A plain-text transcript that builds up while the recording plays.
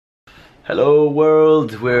Hello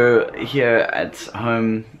world, we're here at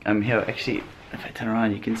home. I'm here, actually, if I turn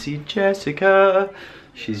around you can see Jessica.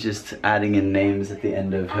 She's just adding in names at the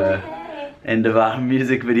end of our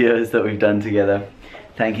music videos that we've done together.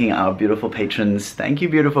 Thanking our beautiful patrons. Thank you,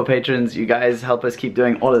 beautiful patrons. You guys help us keep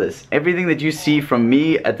doing all of this. Everything that you see from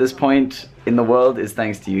me at this point in the world is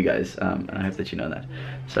thanks to you guys, and I hope that you know that.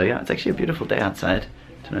 So yeah, it's actually a beautiful day outside.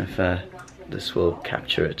 Don't know if this will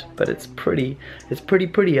capture it, but it's pretty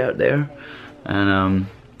out there. And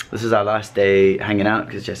this is our last day hanging out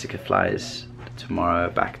because Jessica flies tomorrow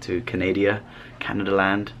back to Canada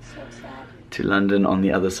land, to London on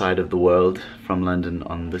the other side of the world, from London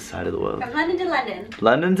on this side of the world. From London to London.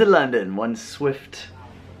 London to London, one swift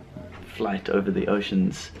flight over the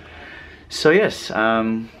oceans. So yes,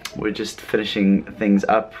 we're just finishing things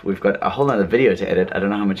up. We've got a whole other video to edit. I don't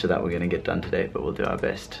know how much of that we're gonna get done today, but we'll do our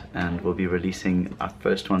best. And we'll be releasing our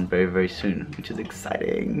first one very, very soon, which is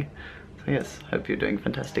exciting. So yes, hope you're doing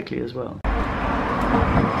fantastically as well.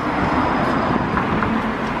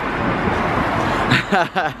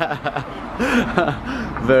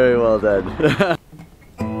 Very well done.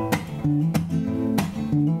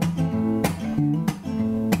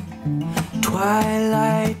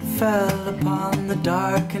 Twilight fell upon the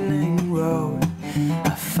darkening road.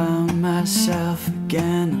 I found myself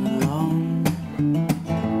again alone.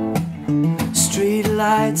 Street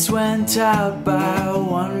lights went out by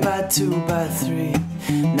one, by two, by three.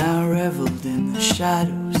 Now reveled in the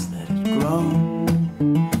shadows that had grown.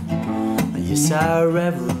 Yes, I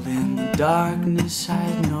reveled in the darkness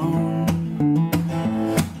I'd known.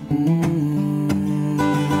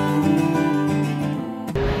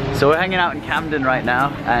 So we're hanging out in Camden right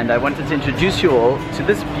now, and I wanted to introduce you all to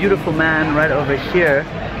this beautiful man right over here.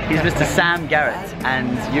 He's Mr. Sam Garrett,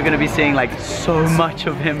 and you're gonna be seeing like so much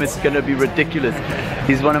of him, it's gonna be ridiculous.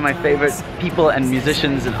 He's one of my favorite people and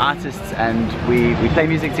musicians and artists, and we play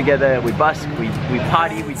music together, we busk, we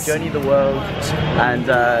party, we journey the world, and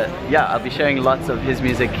yeah, I'll be sharing lots of his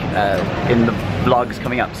music in the vlogs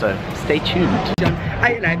coming up, so stay tuned.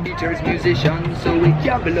 I like teachers, musicians, so we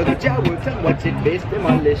jump a look at your works and watch it face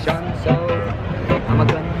demolition. So I'm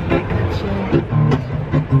gonna make a change.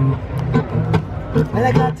 Well,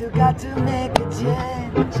 I got to make a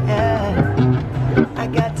change, yeah. I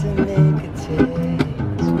got to make a change.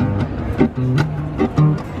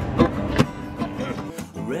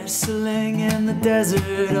 Wrestling in the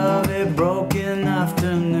desert of a broken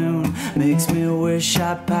afternoon makes me wish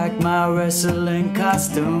I packed my wrestling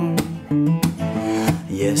costume.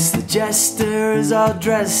 Yes, the jester is all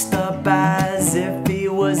dressed up as if he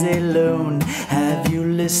was a loon. Have you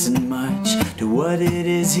listened much to what it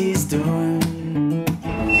is he's doing?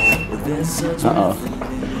 Uh-oh.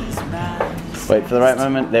 Wait for the right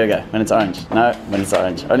moment. There we go. When it's orange. No, when it's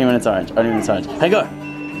orange. Only when it's orange. Only when it's orange. Hey, go!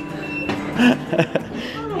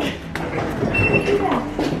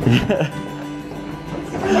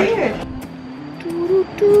 Weird.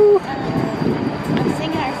 I'm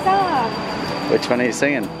singing our song. Which one are you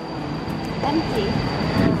singing? Empty.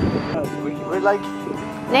 We're like...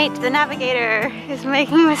 Nate, the navigator, is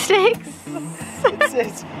making mistakes.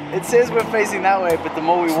 It says we're facing that way, but the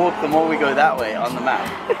more we walk, the more we go that way on the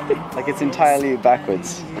map. Like it's entirely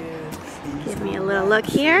backwards. Give me a little look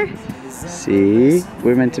here. See?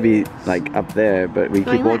 We're meant to be like up there, but we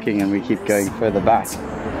keep walking and we keep going further back.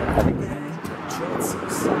 I think.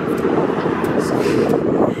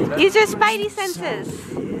 Use your spidey senses.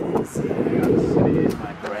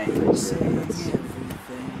 My brain.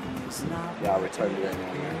 Yeah, we're totally doing it.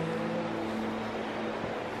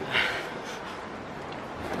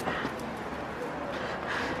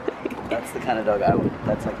 That's the kind of dog I would.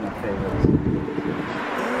 That's like my favorite.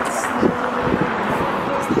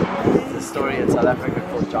 There's a story in South Africa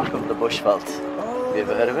called Jacob the Bushveld. Have you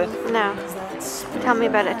ever heard of it? No. Tell me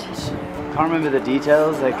about it. I can't remember the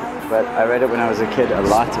details, but I read it when I was a kid a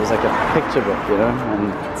lot. It was like a picture book, you know,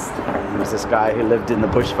 and there was this guy who lived in the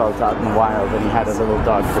bushveld out in the wild, and he had a little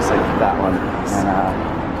dog just like that one,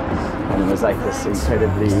 and it was like this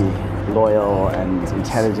incredibly loyal and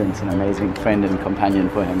intelligent and amazing friend and companion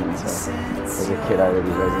for him, and so as a kid I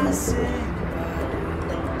really resonated with it.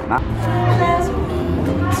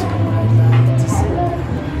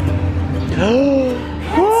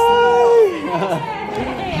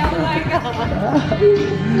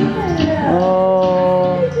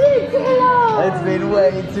 Oh, it's been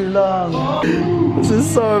way too long. This is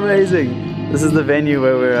so amazing. This is the venue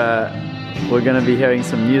where we're gonna be hearing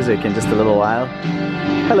some music in just a little while.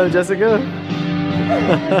 Hello, Jessica.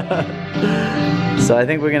 So I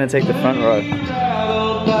think we're gonna take the front row.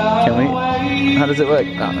 Can we? How does it work?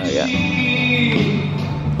 Oh no, yeah.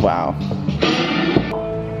 Wow.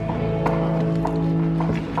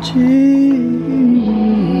 Oh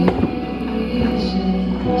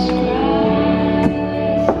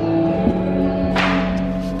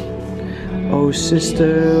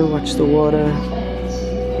sister, watch the water.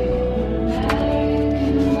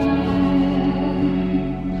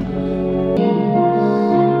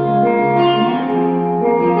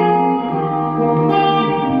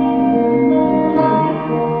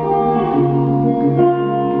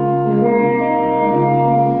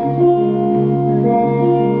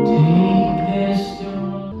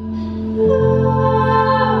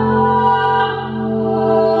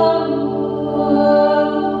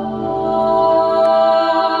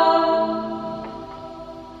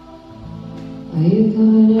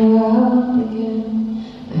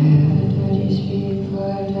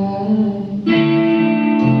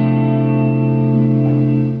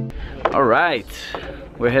 Alright,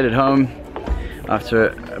 we're headed home after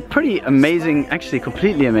a pretty amazing, actually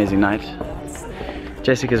completely amazing night.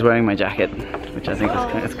 Jessica's wearing my jacket, which I think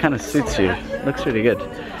it kind of suits you. Looks really good.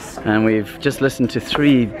 And we've just listened to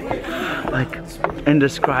 3 like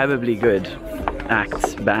indescribably good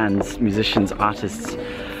acts, bands, musicians, artists.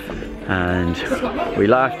 And we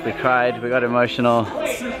laughed, we cried, we got emotional.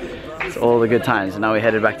 It's all the good times. And now we're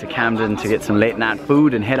headed back to Camden to get some late night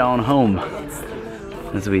food and head on home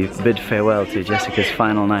as we bid farewell to Jessica's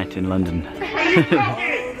final night in London.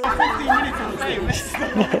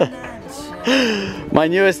 My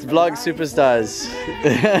newest vlog superstars.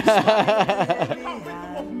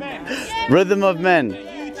 Rhythm of Men.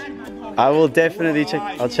 I will definitely check,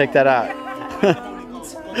 I'll check that out.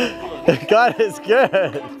 God is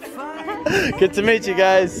good. Good to meet you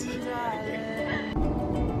guys.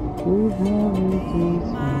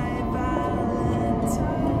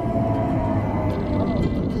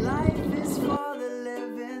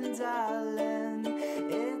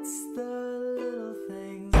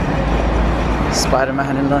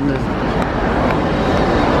 Spider-Man in London.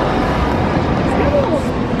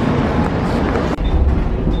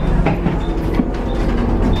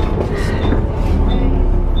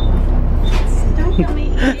 Don't kill me.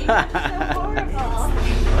 It's so horrible.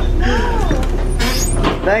 No.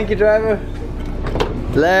 Thank you, driver.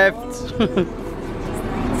 Left.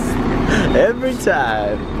 Every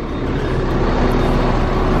time.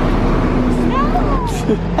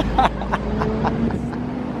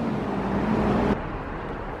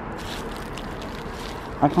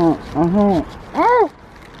 I can't. Oh!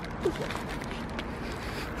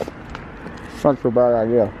 Such a bad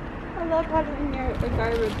idea. I love having your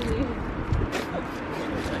garbage in you.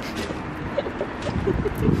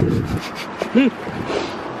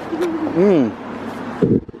 Mm.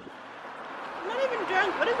 I'm not even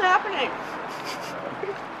drunk. What is happening?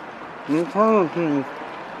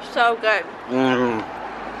 So good.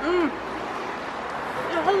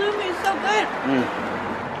 The halloumi is so good.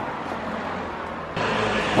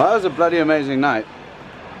 Well, that was a bloody amazing night.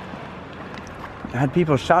 I had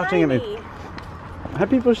people shouting at me. I had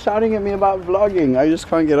people shouting at me about vlogging. I just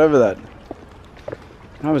can't get over that.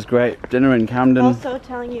 That was great. Dinner in Camden. Also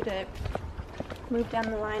telling you to move down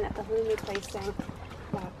the line at the halloumi place saying,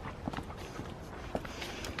 wow.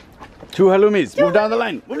 2 halloumis. Move down the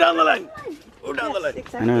line. Move down the line. Move down the line.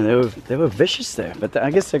 Exactly. I know they were vicious there, but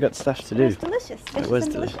I guess they got stuff to do. It was delicious. It was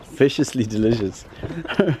delicious. Viciously delicious.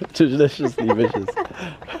 Deliciously vicious.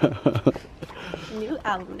 New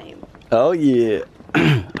album name. Oh yeah.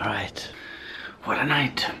 Alright. What a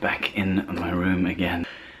night back in my room again.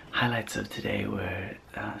 Highlights of today were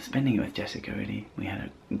spending it with Jessica really. We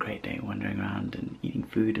had a great day wandering around and eating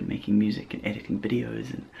food and making music and editing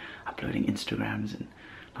videos and uploading Instagrams and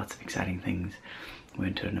lots of exciting things. We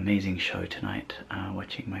went to an amazing show tonight,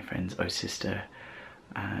 watching my friend's Oh Sister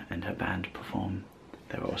and her band perform.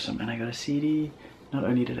 They were awesome. And I got a CD. Not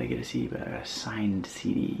only did I get a CD, but I got a signed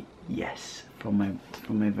CD, yes, from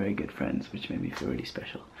my very good friends, which made me feel really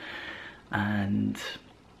special. And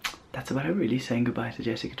that's about it really. Saying goodbye to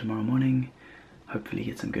Jessica tomorrow morning. Hopefully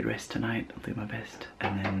get some good rest tonight. I'll do my best.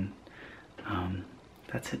 And then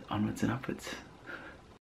that's it. Onwards and upwards.